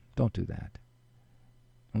home. Don't do that.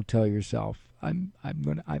 Don't tell yourself, I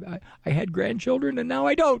had grandchildren and now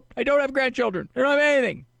I don't. I don't have grandchildren. I don't have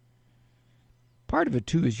anything. Part of it,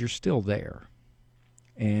 too, is you're still there.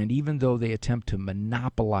 And even though they attempt to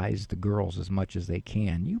monopolize the girls as much as they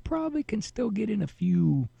can, you probably can still get in a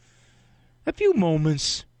few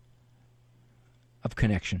moments of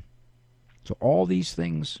connection. So all these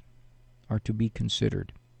things are to be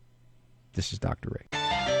considered. This is Dr. Ray.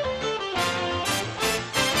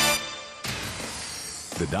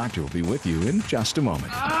 The doctor will be with you in just a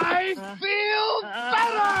moment. I feel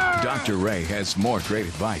better! Dr. Ray has more great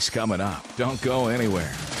advice coming up. Don't go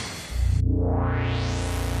anywhere.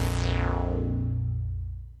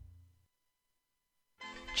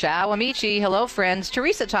 Ciao, amici. Hello, friends.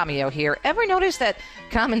 Teresa Tomeo here. Ever notice that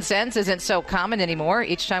common sense isn't so common anymore?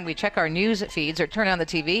 Each time we check our news feeds or turn on the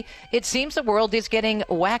TV, it seems the world is getting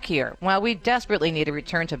wackier. Well, we desperately need a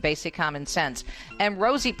return to basic common sense. And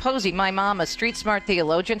Rosie Posey, my mom, a street-smart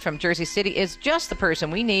theologian from Jersey City, is just the person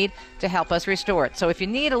we need to help us restore it. So if you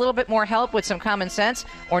need a little bit more help with some common sense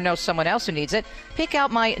or know someone else who needs it, pick out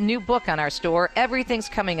my new book on our store, Everything's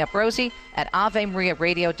Coming Up Rosie, at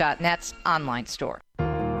AveMariaRadio.net's online store.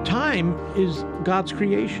 Time is God's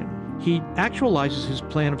creation. He actualizes his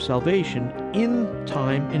plan of salvation in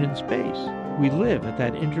time and in space. We live at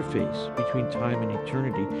that interface between time and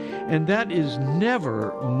eternity, and that is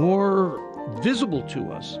never more visible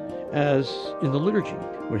to us as in the liturgy,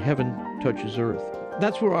 where heaven touches earth.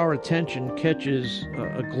 That's where our attention catches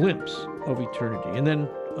a glimpse of eternity. And then,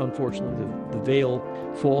 unfortunately, the veil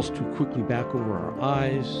falls too quickly back over our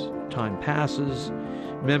eyes. Time passes.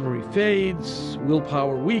 Memory fades,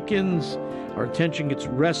 willpower weakens, our attention gets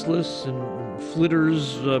restless and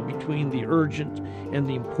flitters between the urgent and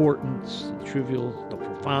the important, the trivial, the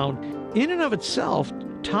profound. In and of itself,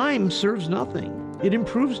 time serves nothing. It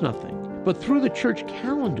improves nothing. But through the church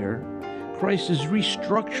calendar, Christ is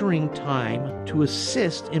restructuring time to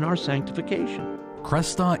assist in our sanctification.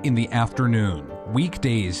 Cresta in the Afternoon,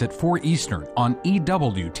 weekdays at 4 Eastern on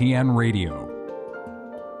EWTN Radio.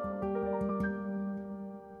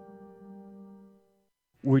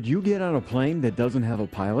 Would you get on a plane that doesn't have a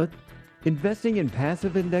pilot? Investing in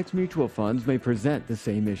passive index mutual funds may present the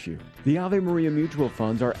same issue. The Ave Maria mutual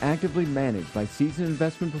funds are actively managed by seasoned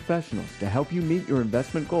investment professionals to help you meet your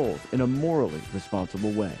investment goals in a morally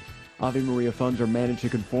responsible way. Ave Maria funds are managed to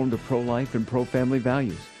conform to pro-life and pro-family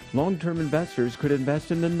values. Long-term investors could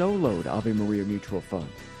invest in the no-load Ave Maria mutual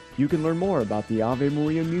funds. You can learn more about the Ave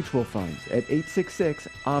Maria mutual funds at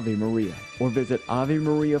 866-AVE-MARIA or visit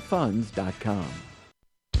AveMariaFunds.com.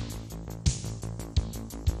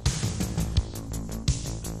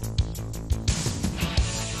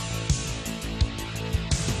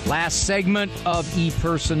 Last segment of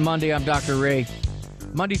ePerson Monday. I'm Dr. Ray.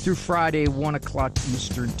 Monday through Friday, 1 o'clock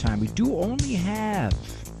Eastern Time. We do only have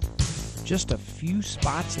just a few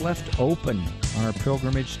spots left open on our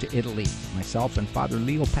pilgrimage to Italy. Myself and Father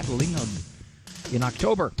Leo Patalino in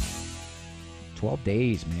October. 12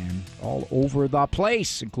 days, man. All over the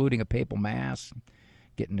place, including a papal mass.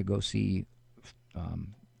 Getting to go see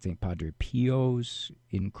St. Padre Pio's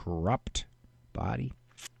incorrupt body.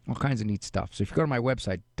 All kinds of neat stuff. So if you go to my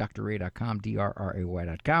website, drray.com,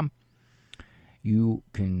 drray.com, you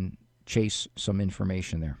can chase some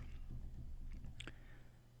information there.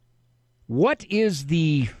 What is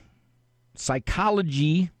the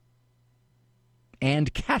psychology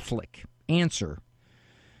and Catholic answer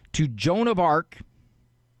to Joan of Arc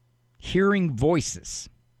hearing voices?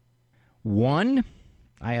 One,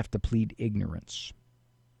 I have to plead ignorance.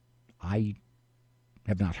 I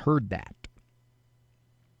have not heard that.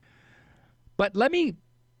 But let me,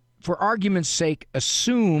 for argument's sake,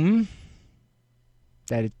 assume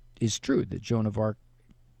that it is true that Joan of Arc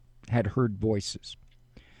had heard voices.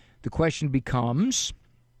 The question becomes,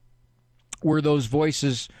 were those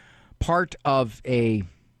voices part of a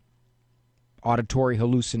auditory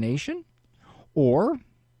hallucination? Or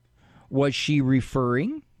was she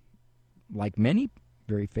referring, like many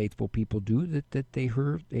very faithful people do, that they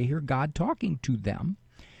hear God talking to them,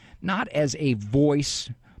 not as a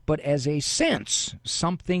voice, but as a sense,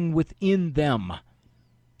 something within them,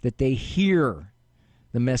 that they hear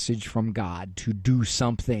the message from God to do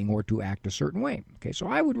something or to act a certain way. Okay, so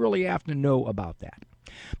I would really have to know about that.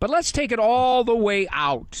 But let's take it all the way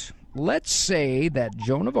out. Let's say that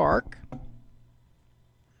Joan of Arc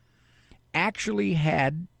actually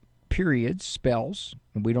had periods, spells,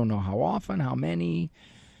 and we don't know how often, how many,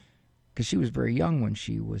 because she was very young when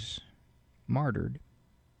she was martyred.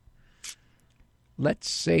 Let's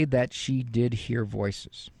say that she did hear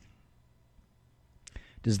voices.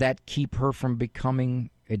 Does that keep her from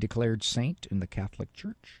becoming a declared saint in the Catholic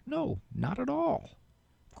Church? No, not at all.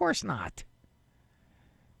 Of course not.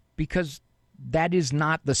 Because that is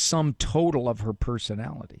not the sum total of her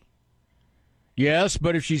personality. Yes,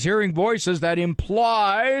 but if she's hearing voices, that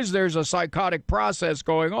implies there's a psychotic process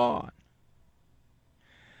going on.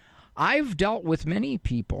 I've dealt with many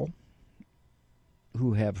people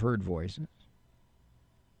who have heard voices,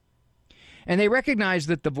 and they recognize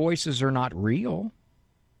that the voices are not real.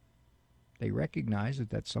 They recognize that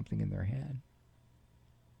that's something in their head.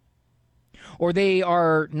 Or they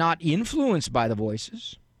are not influenced by the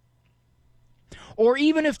voices. Or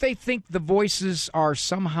even if they think the voices are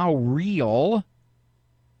somehow real,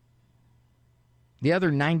 the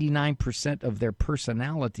other 99% of their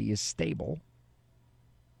personality is stable.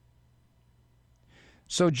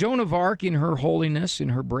 So Joan of Arc, in her holiness, in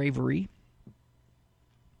her bravery,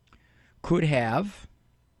 could have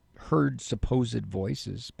heard supposed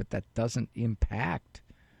voices, but that doesn't impact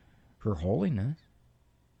her holiness.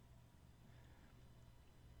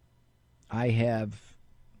 I have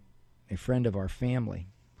a friend of our family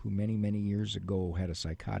who many, many years ago had a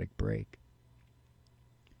psychotic break.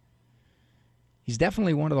 He's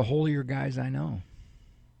definitely one of the holier guys I know.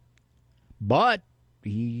 But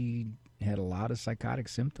he had a lot of psychotic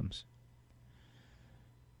symptoms.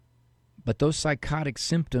 But those psychotic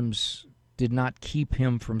symptoms did not keep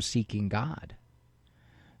him from seeking God.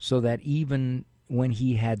 So that even when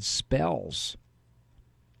he had spells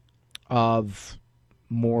of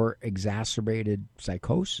more exacerbated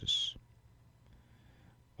psychosis,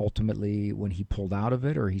 ultimately when he pulled out of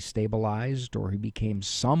it, or he stabilized, or he became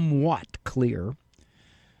somewhat clear,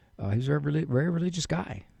 he's a very religious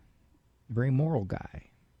guy, very moral guy.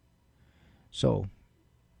 So,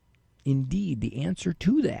 indeed, the answer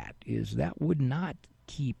to that is that would not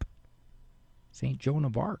keep St. Joan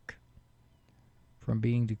of Arc from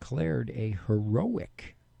being declared a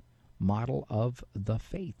heroic model of the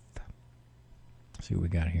faith. Let's see what we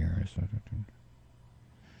got here.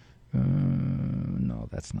 No,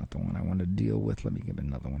 that's not the one I want to deal with. Let me give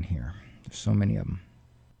another one here. There's so many of them.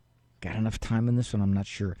 Got enough time in this one? I'm not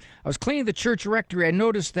sure. I was cleaning the church rectory. I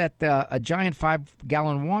noticed that a giant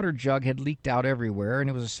 5-gallon water jug had leaked out everywhere, and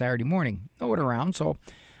it was a Saturday morning. No one around, so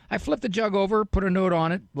I flipped the jug over, put a note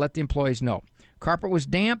on it, let the employees know. Carpet was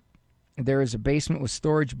damp. There is a basement with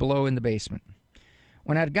storage below in the basement.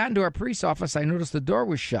 When I had gotten to our priest's office, I noticed the door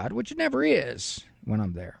was shut, which it never is when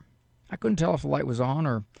I'm there. I couldn't tell if the light was on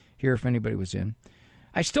or hear if anybody was in.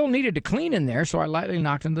 I still needed to clean in there, so I lightly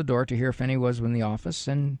knocked on the door to hear if anyone was in the office,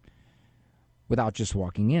 and without just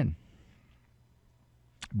walking in.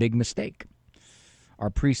 Big mistake. Our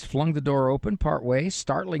priest flung the door open partway,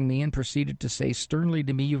 startling me, and proceeded to say sternly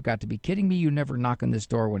to me, "You've got to be kidding me. You never knock on this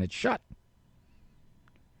door when it's shut."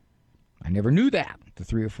 I never knew that the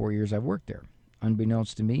 3 or 4 years I've worked there.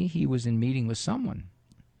 Unbeknownst to me, he was in meeting with someone.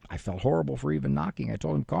 I felt horrible for even knocking. I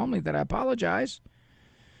told him calmly that I apologize.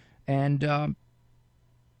 And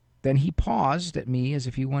then he paused at me as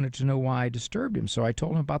if he wanted to know why I disturbed him. So I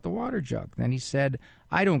told him about the water jug. Then he said,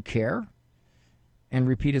 "I don't care," and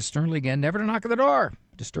repeated sternly again, "Never to knock at the door."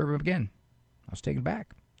 Disturb him again. I was taken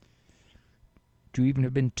back to even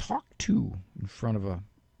have been talked to in front of a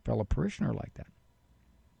fellow parishioner like that.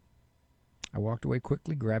 I walked away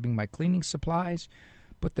quickly, grabbing my cleaning supplies,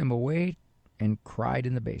 put them away, and cried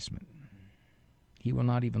in the basement. He will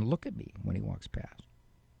not even look at me when he walks past.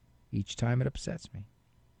 Each time it upsets me.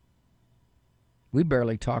 We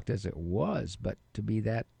barely talked as it was, but to be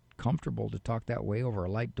that comfortable to talk that way over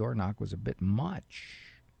a light door knock was a bit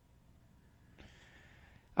much.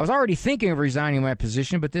 I was already thinking of resigning my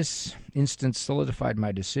position, but this instance solidified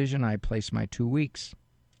my decision. I placed my 2 weeks.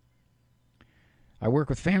 I work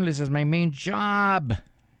with families as my main job.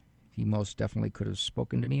 He most definitely could have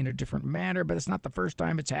spoken to me in a different manner, but it's not the first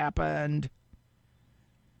time it's happened.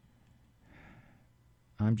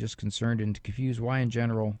 I'm just concerned and confused why in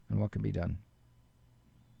general and what can be done.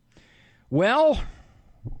 Well,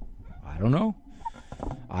 I don't know.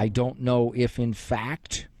 I don't know if, in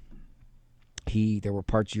fact, there were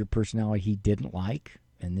parts of your personality he didn't like,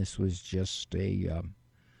 and this was just a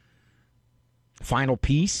final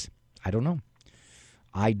piece. I don't know.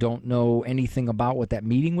 I don't know anything about what that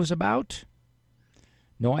meeting was about.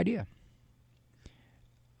 No idea.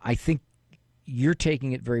 I think you're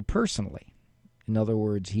taking it very personally. In other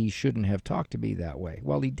words, he shouldn't have talked to me that way.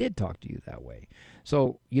 Well, he did talk to you that way.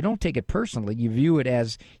 So you don't take it personally. You view it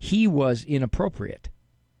as he was inappropriate.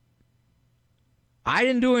 I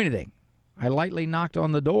didn't do anything. I lightly knocked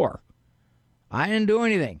on the door. I didn't do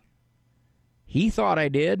anything. He thought I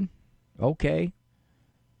did. Okay.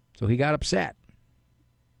 So he got upset.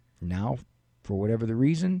 Now, for whatever the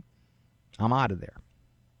reason, I'm out of there.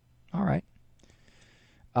 All right.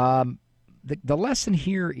 The lesson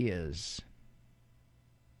here is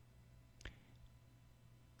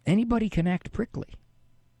anybody can act prickly.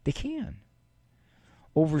 They can.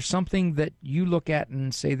 Over something that you look at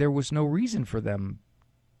and say there was no reason for them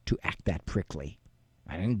to act that prickly.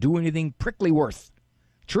 I didn't do anything prickly worth.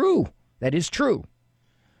 True. That is true.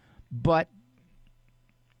 But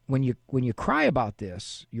when you cry about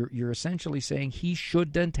this, you're essentially saying he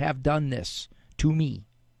shouldn't have done this to me.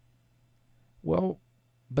 Well,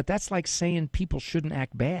 but that's like saying people shouldn't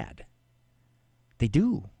act bad. They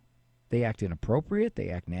do. They act inappropriate. They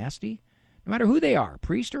act nasty. No matter who they are,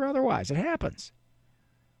 priest or otherwise, it happens.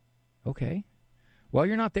 Okay. Well,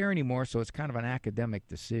 you're not there anymore, so it's kind of an academic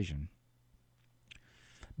decision.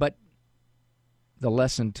 But the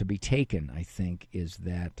lesson to be taken, I think, is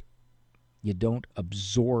that you don't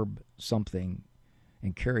absorb something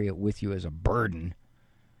and carry it with you as a burden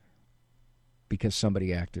because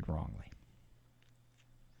somebody acted wrongly.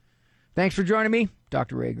 Thanks for joining me.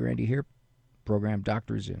 Dr. Ray Grandy here. Program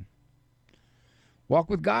Doctors In. Walk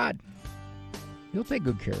with God. He'll take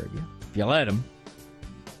good care of you if you let him.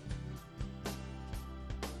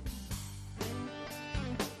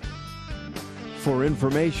 For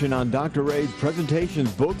information on Dr. Ray's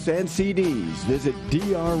presentations, books, and CDs, visit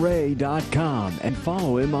drray.com and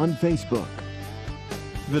follow him on Facebook.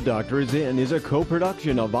 The Doctor Is In is a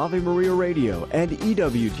co-production of Ave Maria Radio and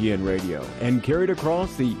EWTN Radio and carried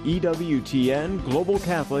across the EWTN Global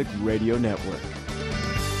Catholic Radio Network.